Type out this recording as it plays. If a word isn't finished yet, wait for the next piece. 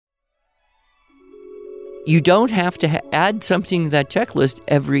You don't have to add something to that checklist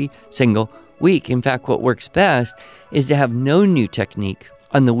every single week. In fact, what works best is to have no new technique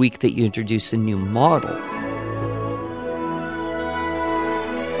on the week that you introduce a new model.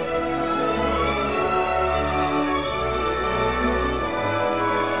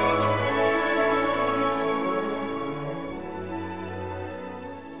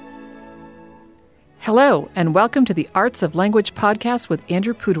 Hello, and welcome to the Arts of Language podcast with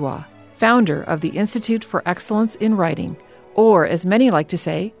Andrew Pudewa, founder of the Institute for Excellence in Writing, or as many like to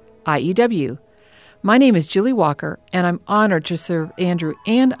say, IEW. My name is Julie Walker, and I'm honored to serve Andrew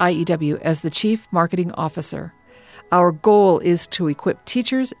and IEW as the Chief Marketing Officer. Our goal is to equip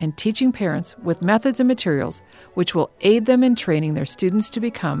teachers and teaching parents with methods and materials which will aid them in training their students to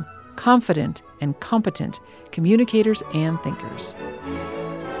become confident and competent communicators and thinkers.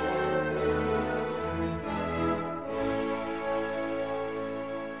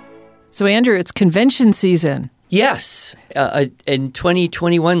 So, Andrew, it's convention season. Yes, and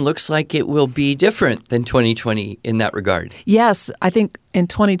 2021 looks like it will be different than 2020 in that regard. Yes, I think in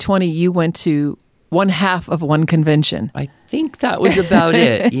 2020 you went to one half of one convention. I think that was about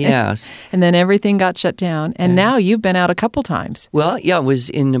it, yes. And then everything got shut down, and now you've been out a couple times. Well, yeah, I was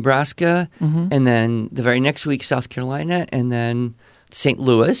in Nebraska, and then the very next week, South Carolina, and then St.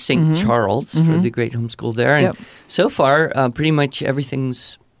 Louis, St. Charles for the great homeschool there. And so far, pretty much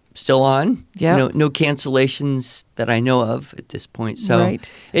everything's still on. Yep. No cancellations that I know of at this point. So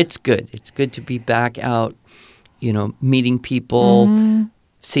it's good. It's good to be back out, meeting people,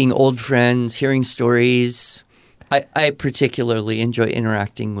 seeing old friends, hearing stories. I particularly enjoy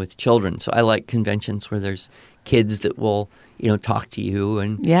interacting with children. So I like conventions where there's kids that will, talk to you.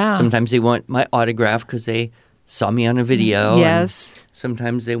 And sometimes they want my autograph because they saw me on a video. Yes.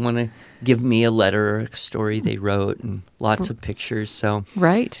 Sometimes they want to give me a letter or a story they wrote and lots of pictures. So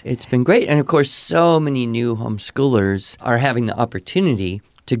it's been great. And, of course, so many new homeschoolers are having the opportunity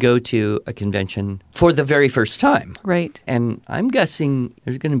to go to a convention for the very first time. Right. And I'm guessing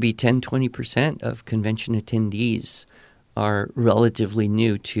there's going to be 10-20% of convention attendees are relatively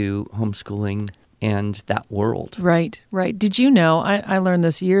new to homeschooling and that world. Right. Did you know, I learned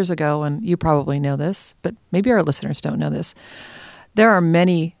this years ago, and you probably know this, but maybe our listeners don't know this. There are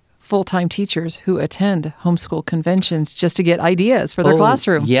many full-time teachers who attend homeschool conventions just to get ideas for their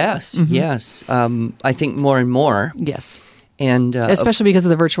classroom. Yes, yes. I think more and more. Yes. And especially because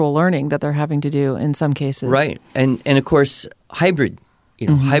of the virtual learning that they're having to do in some cases. Right. And of course, hybrid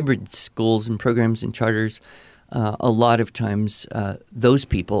schools and programs and charters. A lot of times those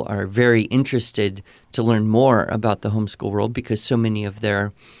people are very interested to learn more about the homeschool world because so many of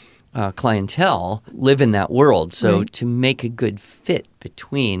their clientele live in that world. So to make a good fit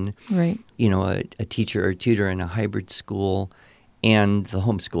between, a teacher or tutor in a hybrid school and the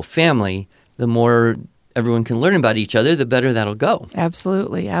homeschool family, the more everyone can learn about each other, the better that'll go.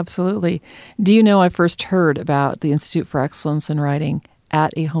 Absolutely, absolutely. Do you know I first heard about the Institute for Excellence in Writing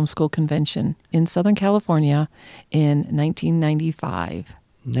at a homeschool convention in Southern California in 1995.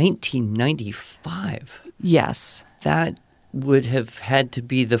 1995? Yes. That would have had to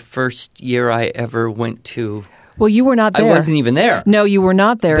be the first year I ever went to. Well, you were not there. I wasn't even there. No, you were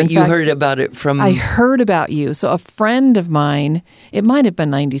not there. But in you fact, heard about it from... I heard about you. So a friend of mine, it might have been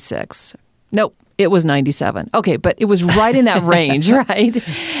 96. Nope, it was 97. Okay, but it was right in that range, right?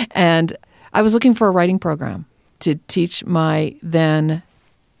 And I was looking for a writing program to teach my then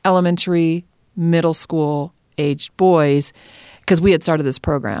elementary, middle school aged boys because we had started this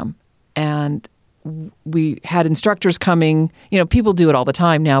program. And we had instructors coming. People do it all the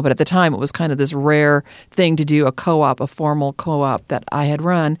time now, but at the time it was kind of this rare thing to do, a formal co-op that I had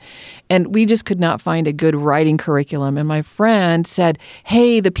run. And we just could not find a good writing curriculum. And my friend said,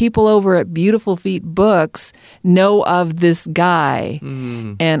 hey, the people over at Beautiful Feet Books know of this guy.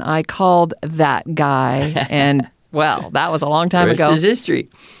 And I called that guy. And, well, that was a long time ago. The rest is history.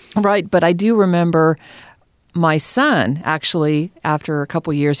 Right. But I do remember my son, actually, after a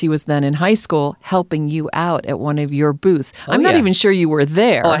couple years, he was then in high school, helping you out at one of your booths. I'm not even sure you were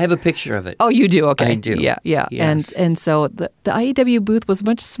there. Oh, I have a picture of it. Oh, you do? Okay. I do. Yeah. Yes. And so the IEW booth was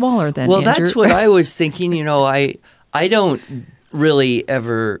much smaller then, Well, Andrew. that's what I was thinking. I don't really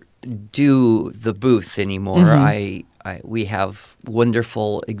ever do the booth anymore. We have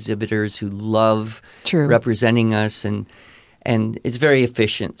wonderful exhibitors who love representing us, and it's very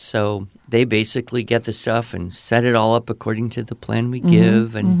efficient. So they basically get the stuff and set it all up according to the plan we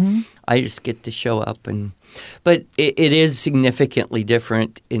give, and I just get to show up. But it is significantly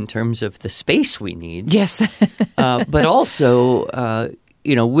different in terms of the space we need. Yes. But also,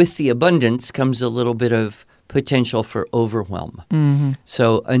 with the abundance comes a little bit of potential for overwhelm.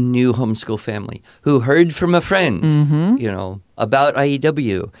 So a new homeschool family who heard from a friend, about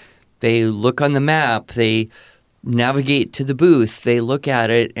IEW, they look on the map, they navigate to the booth, they look at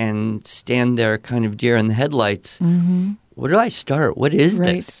it and stand there kind of deer in the headlights. Where do I start? What is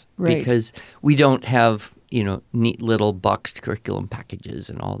this? Right. Because we don't have, neat little boxed curriculum packages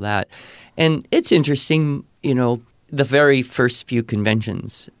and all that. And it's interesting, the very first few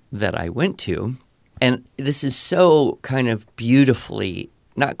conventions that I went to, and this is so kind of beautifully,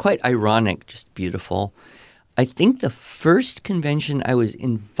 not quite ironic, just beautiful. I think the first convention I was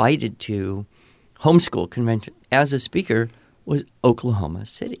invited to, homeschool convention, as a speaker, was Oklahoma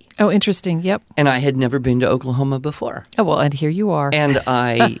City. Oh, interesting. Yep. And I had never been to Oklahoma before. Oh, well, and here you are. And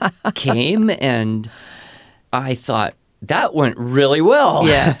I came and I thought, that went really well.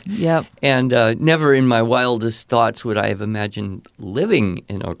 Yeah, yep. And never in my wildest thoughts would I have imagined living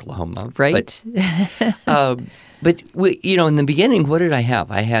in Oklahoma. Right. But in the beginning, what did I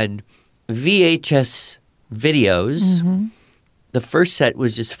have? I had VHS videos. The first set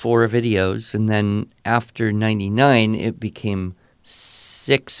was just 4 videos, and then after 99, it became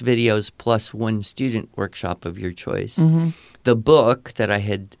 6 videos plus 1 student workshop of your choice. The book that I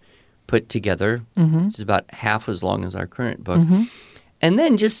had put together, which is about half as long as our current book, and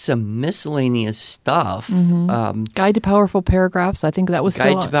then just some miscellaneous stuff. Guide to Powerful Paragraphs. I think that was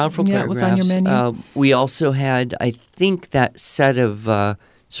Guide to Powerful Paragraphs. It was on your menu. We also had, I think, that set of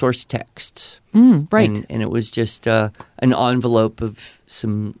source texts. Right. And it was just an envelope of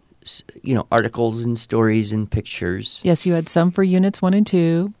some, articles and stories and pictures. Yes, you had some for units 1 and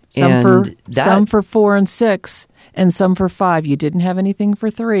 2, some for 4 and 6, and some for 5. You didn't have anything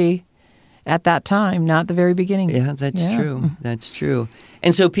for 3 at that time, not the very beginning. Yeah, that's true. That's true.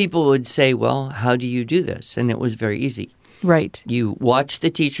 And so people would say, well, how do you do this? And it was very easy. Right. You watch the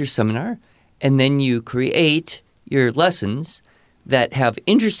teacher's seminar, and then you create your lessons that have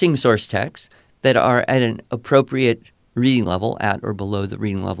interesting source texts that are at an appropriate reading level, at or below the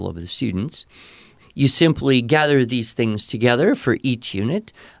reading level of the students. You simply gather these things together for each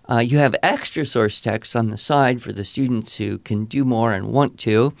unit. You have extra source texts on the side for the students who can do more and want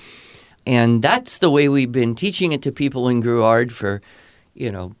to. And that's the way we've been teaching it to people in Gruard for,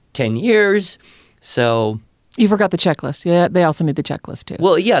 10 years. So you forgot the checklist. Yeah, they also need the checklist too.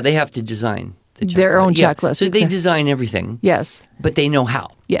 Well, yeah, they have to design their own checklist. So they design everything. Yes. But they know how.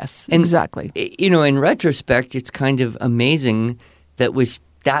 Yes, and, exactly. In retrospect, it's kind of amazing that with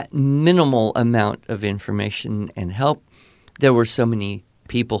that minimal amount of information and help, there were so many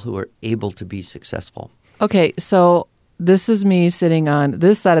people who were able to be successful. Okay, so this is me sitting on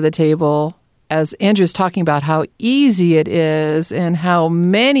this side of the table as Andrew's talking about how easy it is and how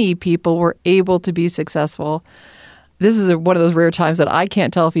many people were able to be successful. This is one of those rare times that I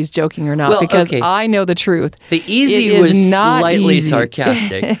can't tell if he's joking or not because I know the truth. The easy was slightly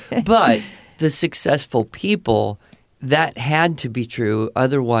sarcastic, but the successful people, that had to be true.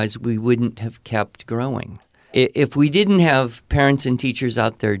 Otherwise, we wouldn't have kept growing. If we didn't have parents and teachers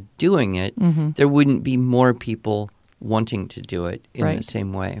out there doing it, there wouldn't be more people wanting to do it in the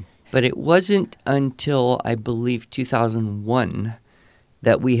same way. But it wasn't until, I believe, 2001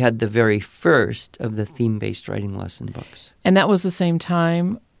 that we had the very first of the theme-based writing lesson books. And that was the same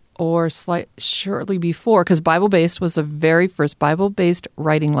time or shortly before, because Bible-based was the very first Bible-based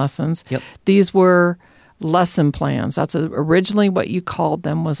writing lessons. Yep. These were lesson plans. That's originally what you called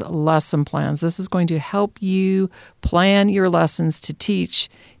them, was lesson plans. This is going to help you plan your lessons to teach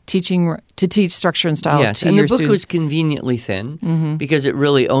structure and style to your students. And the book was conveniently thin because it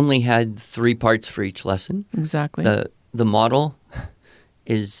really only had 3 parts for each lesson. Exactly. The model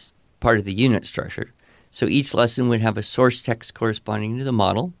is part of the unit structure. So each lesson would have a source text corresponding to the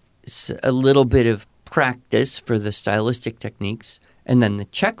model, a little bit of practice for the stylistic techniques, and then the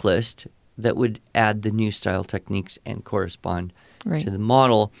checklist that would add the new style techniques and correspond to the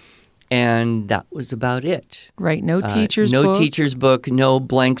model. And that was about it. Right. No teacher's book. No teacher's book. No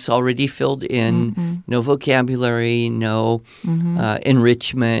blanks already filled in. No vocabulary. No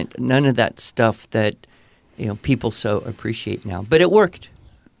enrichment. None of that stuff that people so appreciate now. But it worked.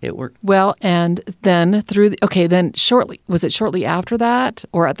 It worked. Well, and then was it shortly after that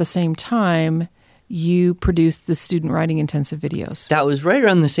or at the same time you produced the student writing intensive videos? That was right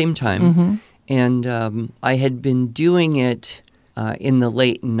around the same time. And I had been doing it in the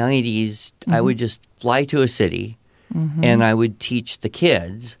late 90s. I would just fly to a city and I would teach the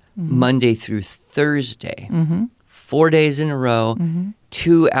kids Monday through Thursday, 4 days in a row,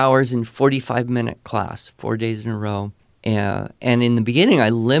 2 hours and 45-minute class, 4 days in a row. And in the beginning, I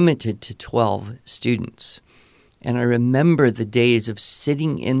limited to 12 students. And I remember the days of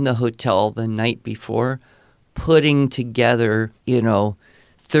sitting in the hotel the night before, putting together,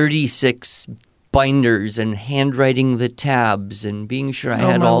 36 binders and handwriting the tabs and being sure I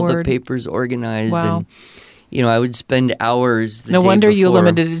had all the papers organized. Wow. And, I would spend hours the No day wonder you before.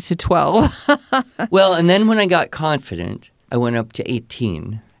 limited it to 12. Well, and then when I got confident, I went up to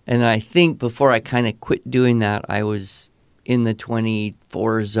 18. And I think before I kind of quit doing that, I was in the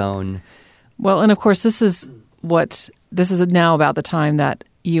 24 zone. Well, and of course, this is now about the time that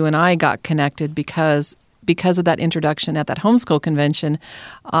you and I got connected because of that introduction at that homeschool convention.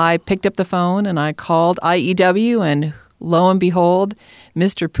 I picked up the phone and I called IEW, and lo and behold,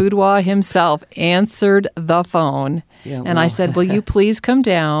 Mr. Pudwa himself answered the phone. Yeah, and I said, will you please come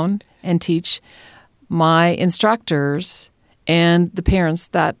down and teach my instructors and the parents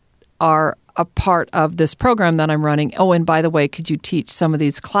that are a part of this program that I'm running. Oh, and by the way, could you teach some of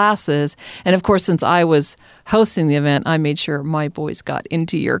these classes? And of course, since I was hosting the event, I made sure my boys got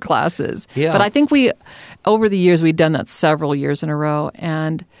into your classes. Yeah. But I think over the years, we'd done that several years in a row.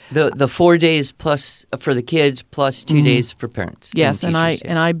 And the 4 days plus for the kids plus 2 days for parents. yes, and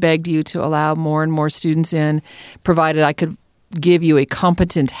I begged you to allow more and more students in, provided I could give you a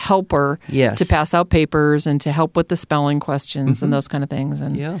competent helper to pass out papers and to help with the spelling questions and those kind of things.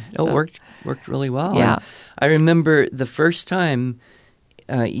 And it worked really well. Yeah. And I remember the first time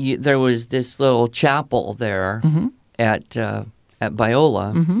there was this little chapel there at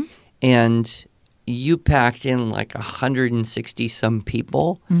Biola, and you packed in like 160 some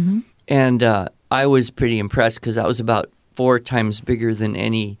people, and I was pretty impressed because that was about 4 times bigger than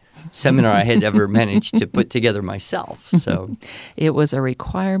any seminar I had ever managed to put together myself. So it was a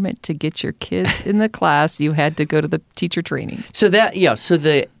requirement to get your kids in the class. You had to go to the teacher training. So that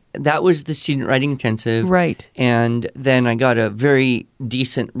was the student writing intensive. Right. And then I got a very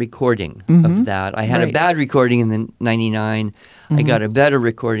decent recording of that. I had a bad recording in the 99. I got a better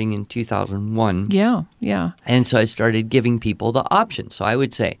recording in 2001. Yeah. And so I started giving people the option. So I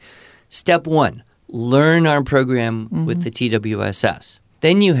would say, step 1, learn our program with the TWSS.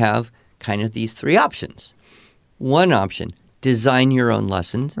 Then you have kind of these 3 options. One option, design your own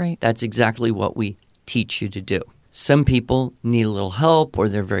lessons. Right. That's exactly what we teach you to do. Some people need a little help or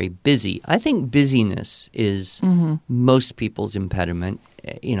they're very busy. I think busyness is most people's impediment.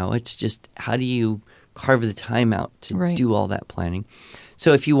 It's just how do you carve the time out to do all that planning?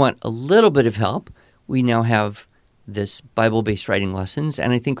 So if you want a little bit of help, we now have this Bible-based writing lessons.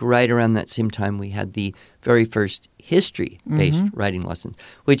 And I think right around that same time, we had the very first history-based writing lessons,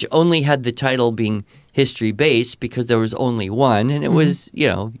 which only had the title being history-based because there was only one, and it was,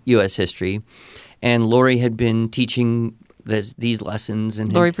 U.S. history. And Lori had been teaching these lessons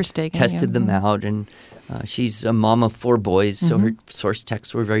and Lori Verstegen, tested them out. And she's a mom of 4 boys, so her source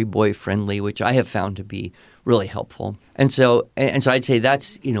texts were very boy-friendly, which I have found to be really helpful. And so I'd say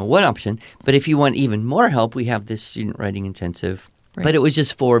that's, one option. But if you want even more help, we have this student writing intensive. Right. But it was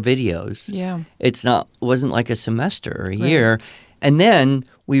just 4 videos. Yeah. It wasn't like a semester or a year. And then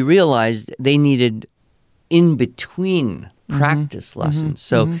we realized they needed in-between practice lessons.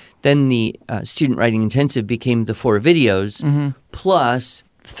 So then the student writing intensive became the 4 videos plus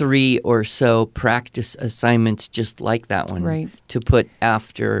 3 or so practice assignments just like that one to put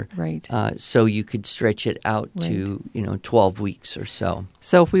after so you could stretch it out to 12 weeks or so.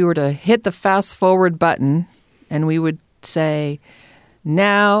 So if we were to hit the fast forward button and we would say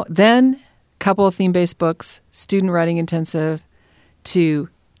then couple of theme-based books, student writing intensive, to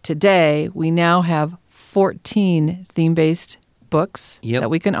today we now have 14 theme-based books that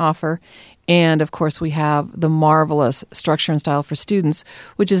we can offer. And, of course, we have the marvelous Structure and Style for Students,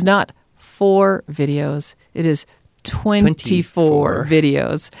 which is not 4 videos. It is 24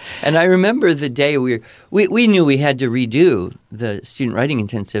 videos. And I remember the day we knew we had to redo the student writing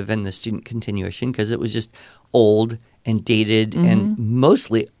intensive and the student continuation because it was just old and dated and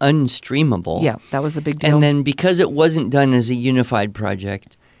mostly unstreamable. Yeah, that was the big deal. And then because it wasn't done as a unified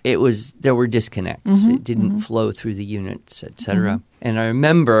project, there were disconnects. It didn't flow through the units, et cetera. And I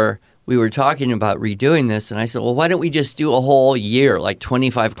remember we were talking about redoing this, and I said, well, why don't we just do a whole year, like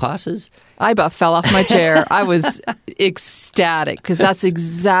 25 classes? I about fell off my chair. I was ecstatic because that's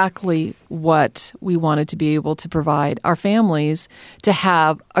exactly what we wanted to be able to provide our families to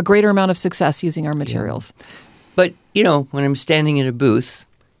have a greater amount of success using our materials. Yeah. But, when I'm standing at a booth,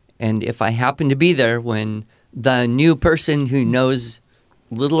 and if I happen to be there when the new person who knows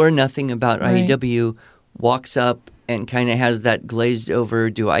little or nothing about IEW walks up and kind of has that glazed over,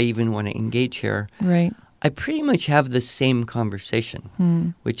 do I even want to engage here? Right. I pretty much have the same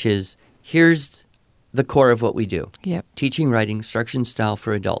conversation, which is, here's the core of what we do. Yep. Teaching writing, structure and style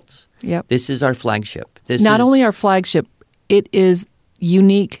for adults. Yep. This is our flagship. Not only our flagship, it is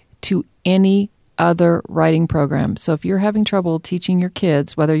unique to any other writing programs. So if you're having trouble teaching your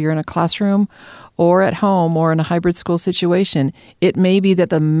kids, whether you're in a classroom or at home or in a hybrid school situation, it may be that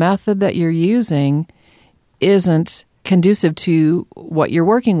the method that you're using isn't conducive to what you're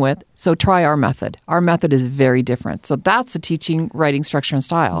working with. So try our method. Our method is very different. So that's the teaching, writing structure, and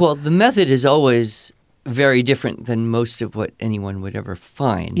style. Well, the method is always very different than most of what anyone would ever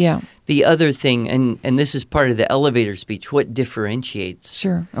find. Yeah. The other thing, and this is part of the elevator speech, what differentiates?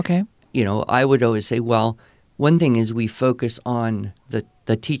 Sure. Okay. I would always say, well, one thing is we focus on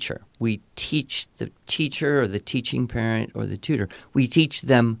the teacher. We teach the teacher or the teaching parent or the tutor. We teach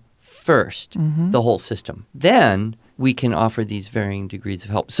them first, the whole system. Then we can offer these varying degrees of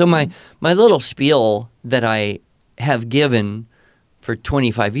help. So my little spiel that I have given for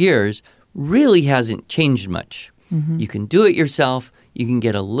 25 years really hasn't changed much. You can do it yourself. You can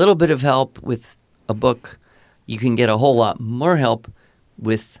get a little bit of help with a book. You can get a whole lot more help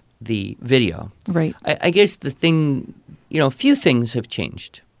with the video. Right. I guess the thing, a few things have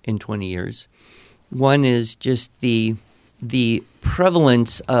changed in 20 years. One is just the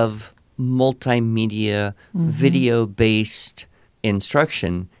prevalence of multimedia, video-based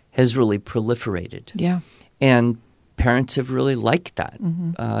instruction has really proliferated. Yeah. And parents have really liked that.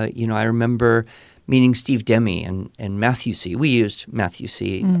 I remember meeting Steve Demme and Matthew C. We used Matthew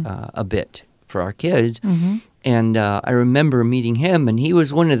C. A bit for our kids. And I remember meeting him, and he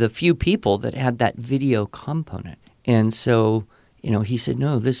was one of the few people that had that video component. And so, he said,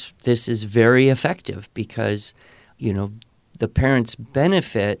 no, this is very effective because, the parents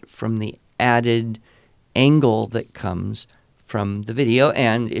benefit from the added angle that comes from the video,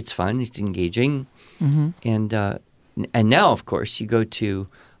 and it's fun, it's engaging. And now, of course, you go to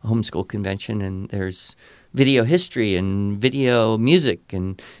a homeschool convention, and there's video history and video music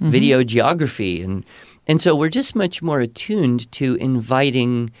and video geography. And so we're just much more attuned to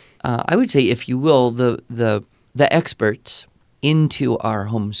inviting, I would say, if you will, the experts into our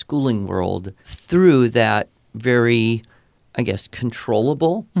homeschooling world through that very, I guess,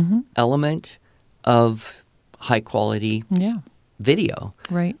 controllable element of high-quality video.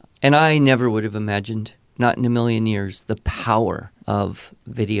 Right. And I never would have imagined, not in a million years, the power of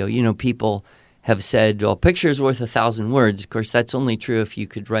video. People have said, well, picture's worth 1,000 words. Of course, that's only true if you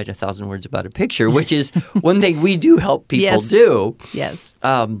could write 1,000 words about a picture, which is one thing we do help people do. Yes.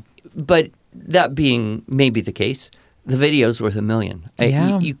 But that being maybe the case, the video's worth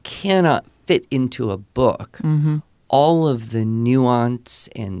 1,000,000. You cannot fit into a book all of the nuance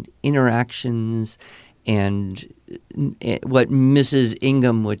and interactions and what Mrs.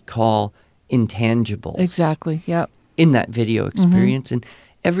 Ingham would call intangibles. Exactly. Yep. In that video experience. And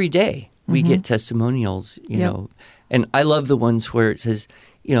every day we get testimonials, know, and I love the ones where it says,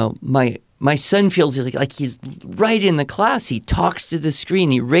 my son feels like he's right in the class. He talks to the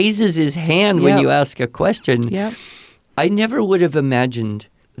screen. He raises his hand when you ask a question. Yep. I never would have imagined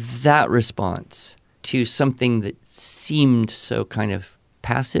that response to something that seemed so kind of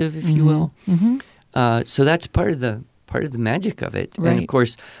passive, if you will. So that's part of the magic of it. Right. And of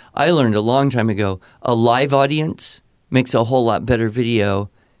course, I learned a long time ago, a live audience makes a whole lot better video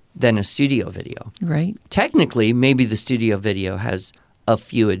than a studio video. Right. Technically, maybe the studio video has a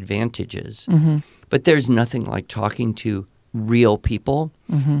few advantages, but there's nothing like talking to real people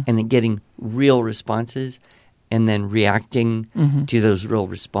and getting real responses and then reacting to those real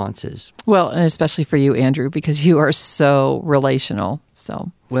responses. Well, and especially for you, Andrew, because you are so relational.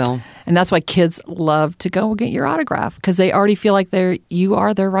 And that's why kids love to go get your autograph because they already feel like you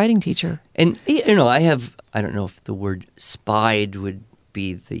are their writing teacher. And, I don't know if the word spied would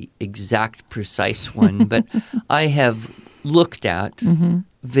be the exact precise one, but I have looked at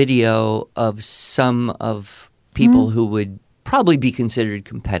video of some of people who would probably be considered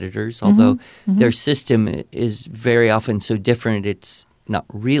competitors, although their system is very often so different it's not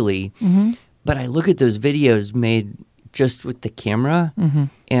really. But I look at those videos made just with the camera,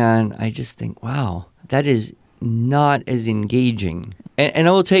 and I just think, wow, that is not as engaging. And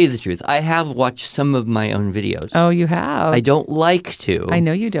I will tell you the truth. I have watched some of my own videos. Oh, you have? I don't like to. I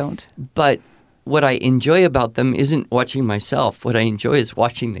know you don't. But what I enjoy about them isn't watching myself. What I enjoy is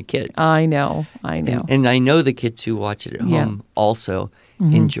watching the kids. I know. And I know the kids who watch it at home also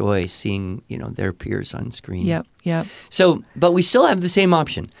enjoy seeing, their peers on screen. Yep. So, but we still have the same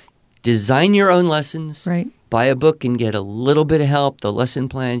option. Design your own lessons. Right. Buy a book and get a little bit of help, the lesson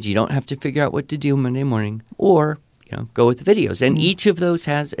plans. You don't have to figure out what to do Monday morning. Or, go with the videos. And each of those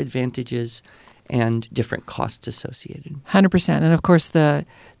has advantages and different costs associated. 100%. And of course, the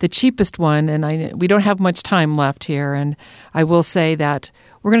cheapest one, and we don't have much time left here, and I will say that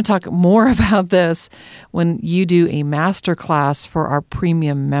we're going to talk more about this when you do a master class for our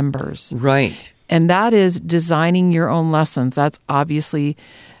premium members. Right. And that is designing your own lessons. That's obviously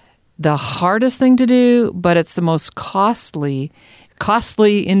the hardest thing to do, but it's the most costly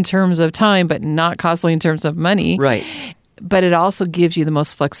in terms of time, but not costly in terms of money. Right. But it also gives you the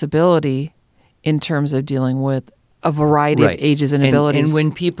most flexibility in terms of dealing with a variety of ages and abilities. And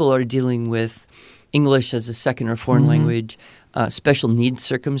when people are dealing with English as a second or foreign language, special needs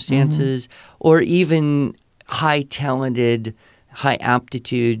circumstances, or even high talented, high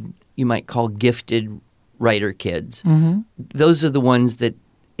aptitude, you might call gifted writer kids, those are the ones that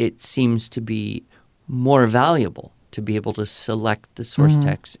it seems to be more valuable to be able to select the source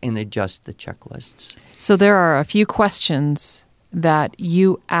text and adjust the checklists. So there are a few questions that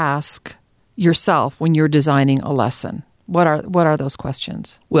you ask yourself when you're designing a lesson. What are those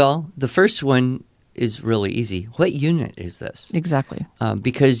questions? Well, the first one is really easy. What unit is this? Exactly.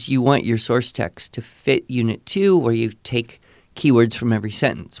 Because you want your source text to fit Unit 2, where you take keywords from every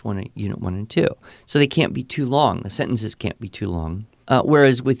sentence, Unit 1 and 2. So they can't be too long. The sentences can't be too long.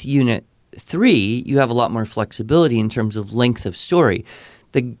 Whereas with Unit 3, you have a lot more flexibility in terms of length of story.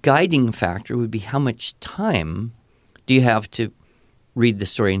 The guiding factor would be how much time do you have to read the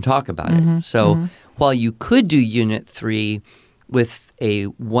story and talk about it. So while you could do Unit 3 with a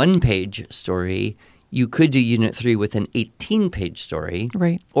one-page story, you could do Unit 3 with an 18-page story,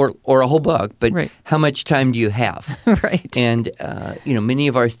 right, or a whole book. But how much time do you have? Right. And many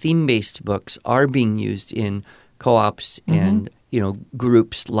of our theme-based books are being used in co-ops and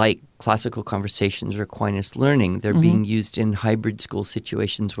groups like Classical Conversations or Aquinas Learning. They're being used in hybrid school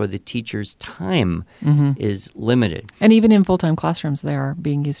situations where the teacher's time is limited. And even in full-time classrooms, they are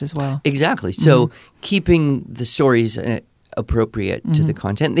being used as well. Exactly. So keeping the stories appropriate to the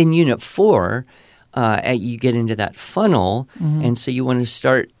content. Then Unit 4, you get into that funnel, and so you want to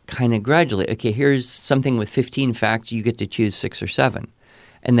start kind of gradually. Okay, here's something with 15 facts. You get to choose 6 or 7.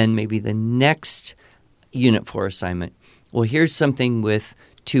 And then maybe the next Unit 4 assignment, well, here's something with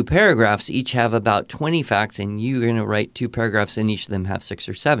 2 paragraphs. Each have about 20 facts, and you're going to write 2 paragraphs, and each of them have 6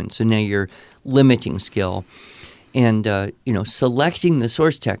 or 7. So now you're limiting skill. And, selecting the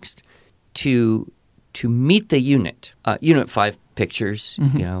source text to meet the unit. Unit 5, pictures,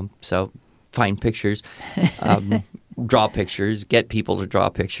 so find pictures, draw pictures, get people to draw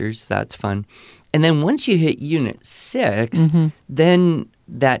pictures. That's fun. And then once you hit Unit 6, then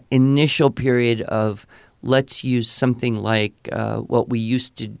that initial period of let's use something like what we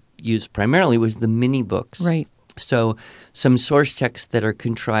used to use primarily was the mini books. Right. So some source texts that are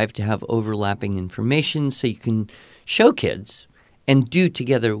contrived to have overlapping information so you can show kids and do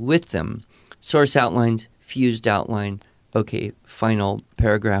together with them source outlines, fused outline, final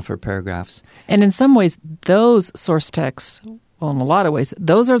paragraph or paragraphs. And in some ways, those source texts, well, in a lot of ways,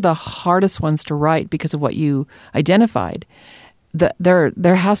 those are the hardest ones to write because of what you identified.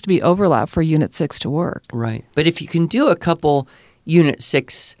 There has to be overlap for Unit 6 to work. Right. But if you can do a couple Unit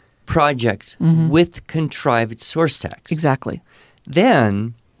 6 projects with contrived source text. Exactly.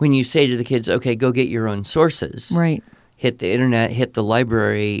 Then when you say to the kids, okay, go get your own sources. Right. Hit the internet, hit the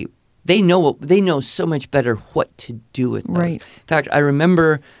library. They know so much better what to do with those. Right. In fact, I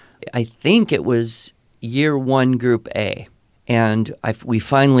remember, I think it was Year 1 Group A, and we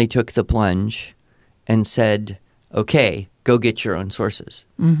finally took the plunge and said, okay, go get your own sources.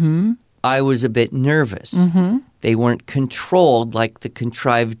 I was a bit nervous. They weren't controlled like the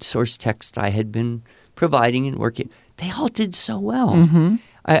contrived source text I had been providing and working. They all did so well.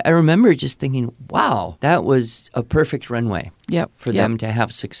 I remember just thinking, wow, that was a perfect runway for them to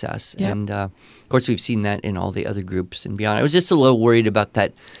have success. And, of course, we've seen that in all the other groups and beyond. I was just a little worried about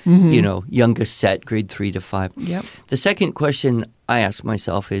that, youngest set, grade 3 to 5. The second question I ask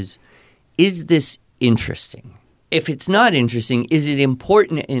myself is this interesting? If it's not interesting, is it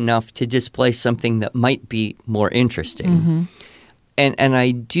important enough to display something that might be more interesting? And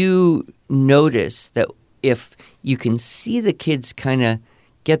I do notice that if you can see the kids kind of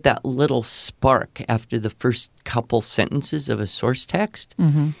get that little spark after the first couple sentences of a source text,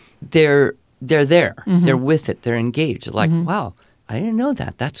 they're there. They're with it. They're engaged. They're like, wow, I didn't know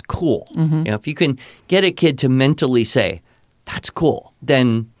that. That's cool. If you can get a kid to mentally say, that's cool,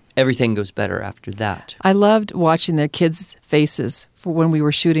 then everything goes better after that. I loved watching their kids' faces for when we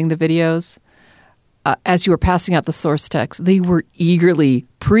were shooting the videos. As you were passing out the source text, they were eagerly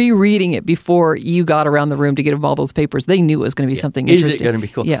pre-reading it before you got around the room to get them all those papers. They knew it was going to be something interesting. Is it going to be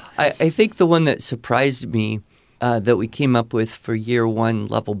cool? Yeah. I think the one that surprised me that we came up with for Year 1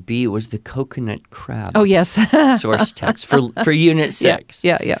 Level B was the coconut crab. Oh, yes. source text for Unit 6.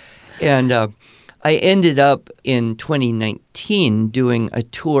 Yeah. And I ended up in 2019 doing a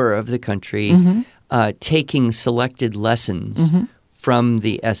tour of the country, taking selected lessons from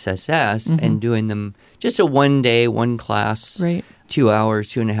the SSS and doing them just a one day, one class, Right. 2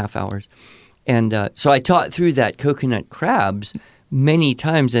 hours, 2.5 hours. And so I taught through that coconut crabs many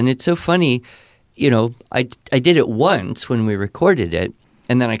times. And it's so funny, I did it once when we recorded it,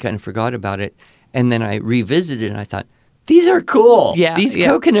 and then I kind of forgot about it. And then I revisited it, and I thought, these are cool. Yeah, These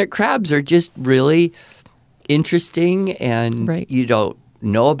coconut crabs are just really interesting, and Right. you don't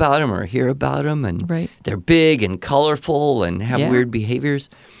know about them or hear about them. And Right. they're big and colorful and have Yeah. weird behaviors.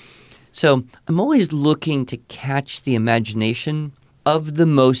 So I'm always looking to catch the imagination of the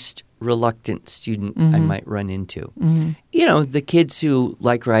most reluctant student I might run into. The kids who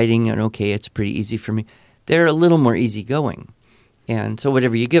like writing and, okay, it's pretty easy for me, they're a little more easygoing. And so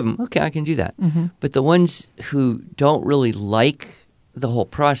whatever you give them, okay, I can do that. But the ones who don't really like the whole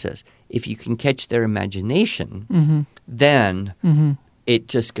process, if you can catch their imagination, then it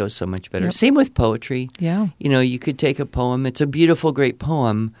just goes so much better. Yep. Same with poetry. Yeah. You could take a poem. It's a beautiful, great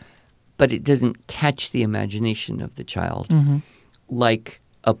poem, but it doesn't catch the imagination of the child like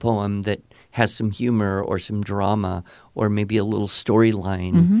a poem that has some humor or some drama or maybe a little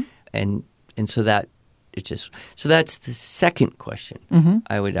storyline. And so that so that's the second question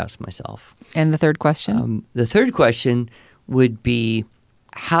I would ask myself. And the third question? The third question would be,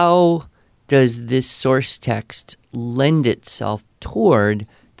 how does this source text lend itself toward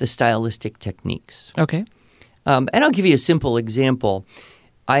the stylistic techniques? Okay. And I'll give you a simple example.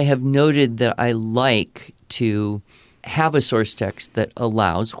 I have noted that I like to have a source text that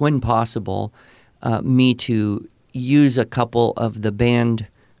allows, when possible, me to use a couple of the banned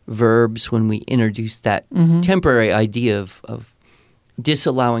verbs when we introduce that temporary idea of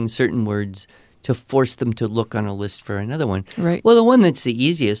disallowing certain words to force them to look on a list for another one. Right. Well, the one that's the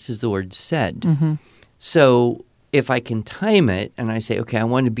easiest is the word said. So if I can time it and I say, okay, I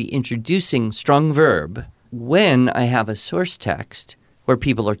want to be introducing strong verb when I have a source text where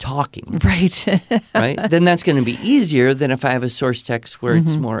people are talking, Right. right? Then that's going to be easier than if I have a source text where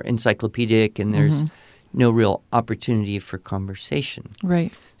it's more encyclopedic and there's no real opportunity for conversation.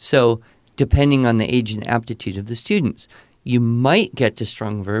 Right. So depending on the age and aptitude of the students, you might get to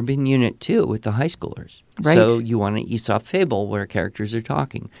strong verb in Unit 2 with the high schoolers. Right. So you want an Aesop fable where characters are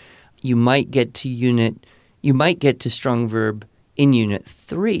talking. You might get to strong verb in Unit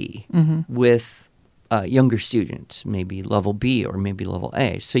 3 with younger students, maybe level B or maybe level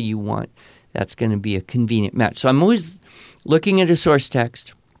A. So that's going to be a convenient match. So I'm always looking at a source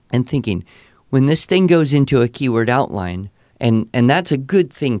text and thinking, when this thing goes into a keyword outline, and that's a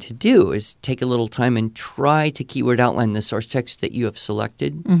good thing to do, is take a little time and try to keyword outline the source text that you have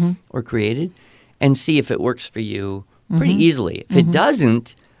selected or created and see if it works for you pretty easily. If it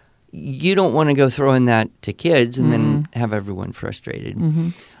doesn't, you don't want to go throwing that to kids and then have everyone frustrated.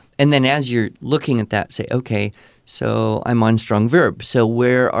 And then as you're looking at that, say, okay, so I'm on strong verb. So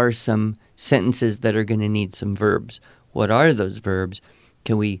where are some sentences that are going to need some verbs? What are those verbs?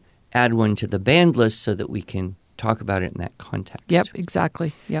 Can we add one to the banned list so that we can talk about it in that context? Yep,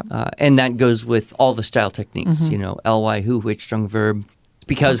 exactly. Yep. And that goes with all the style techniques, ly, who, which, strong verb,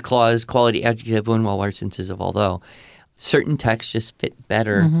 because, clause, quality, adjective, when, while, where, since, of, although. Certain texts just fit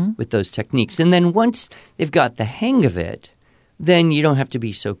better with those techniques. And then once they've got the hang of it, then you don't have to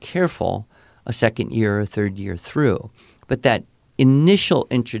be so careful a second year or third year through. But that initial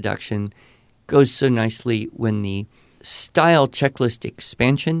introduction goes so nicely when the style checklist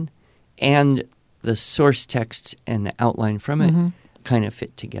expansion and the source text and the outline from it kind of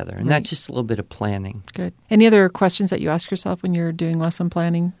fit together. And that's just a little bit of planning. Good. Any other questions that you ask yourself when you're doing lesson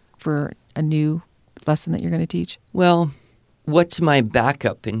planning for a new lesson that you're going to teach? Well, what's my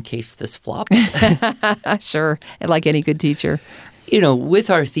backup in case this flops? Sure. Like any good teacher. With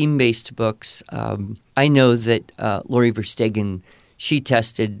our theme-based books, I know that Lori Verstegen, she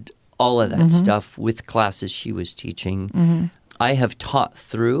tested all of that stuff with classes she was teaching. I have taught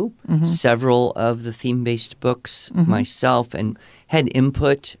through several of the theme-based books myself and had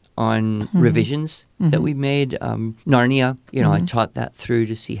input on revisions that we made. Narnia, I taught that through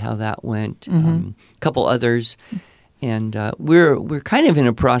to see how that went. A couple others. And we're kind of in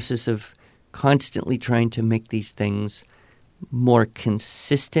a process of constantly trying to make these things more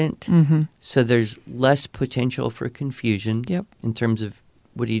consistent so there's less potential for confusion in terms of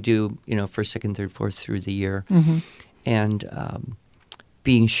what do you do, first, second, third, fourth through the year. And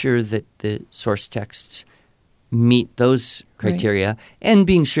being sure that the source texts meet those criteria and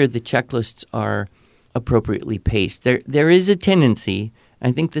being sure the checklists are appropriately paced. There is a tendency,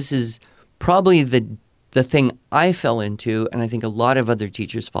 I think this is probably the thing I fell into, and I think a lot of other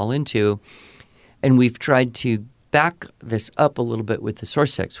teachers fall into, and we've tried to back this up a little bit with the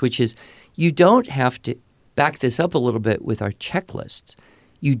source text, which is you don't have to back this up a little bit with our checklists.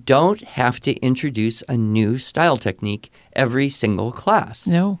 You don't have to introduce a new style technique every single class.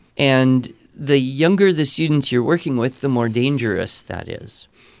 No. And the younger the students you're working with, the more dangerous that is.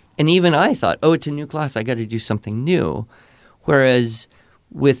 And even I thought, oh, it's a new class, I got to do something new. Whereas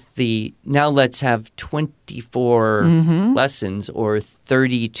with the now let's have 24 lessons or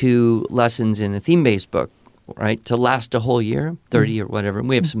 32 lessons in a theme-based book, right, to last a whole year, 30 or whatever. And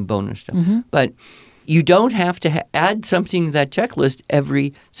we have some bonus stuff. But you don't have to add something to that checklist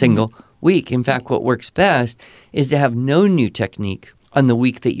every single week. In fact, what works best is to have no new technique on the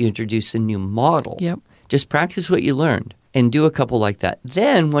week that you introduce a new model. Yep. Just practice what you learned and do a couple like that.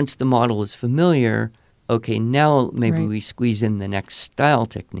 Then once the model is familiar, okay, now maybe we squeeze in the next style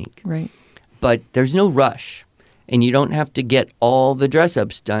technique. Right. But there's no rush. And you don't have to get all the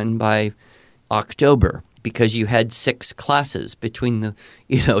dress-ups done by October because you had 6 classes between the,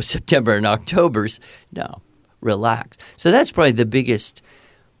 September and October's. No, relax. So that's probably the biggest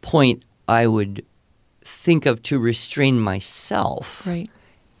point I would think of to restrain myself. Right.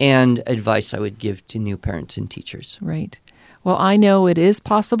 And advice I would give to new parents and teachers. Right. Well, I know it is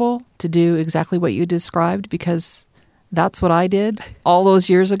possible to do exactly what you described because that's what I did all those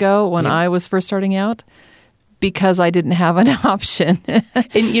years ago when I was first starting out because I didn't have an option. And,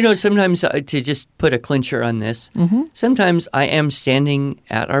 sometimes to just put a clincher on this, sometimes I am standing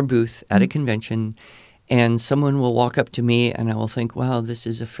at our booth at a convention and someone will walk up to me and I will think, wow, this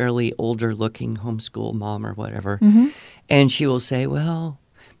is a fairly older looking homeschool mom or whatever. And she will say, well,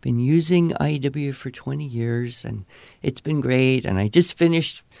 been using IEW for 20 years and it's been great. And I just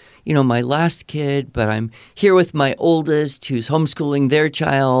finished, my last kid, but I'm here with my oldest who's homeschooling their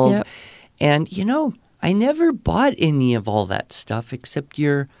child. Yep. And, I never bought any of all that stuff except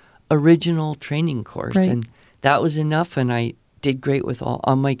your original training course. Right. And that was enough. And I did great with all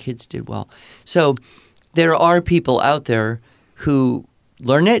my kids did well. So there are people out there who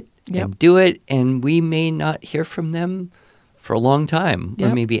learn it and do it. And we may not hear from them for a long time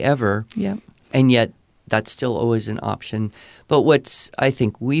or maybe ever. Yep. And yet that's still always an option. But what's I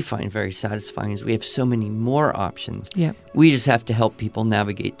think we find very satisfying is we have so many more options. Yep. We just have to help people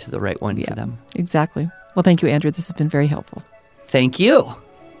navigate to the right one for them. Exactly. Well, thank you, Andrew. This has been very helpful. Thank you.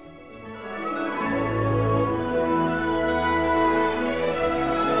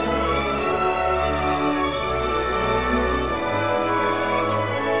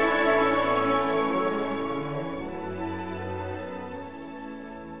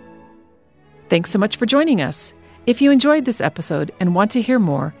 Thanks so much for joining us. If you enjoyed this episode and want to hear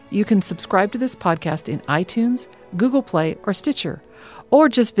more, you can subscribe to this podcast in iTunes, Google Play, or Stitcher, or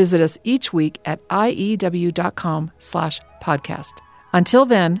just visit us each week at iew.com/podcast. Until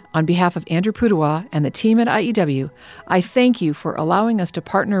then, on behalf of Andrew Pudewa and the team at IEW, I thank you for allowing us to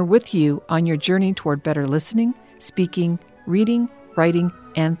partner with you on your journey toward better listening, speaking, reading, writing,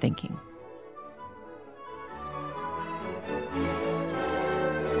 and thinking.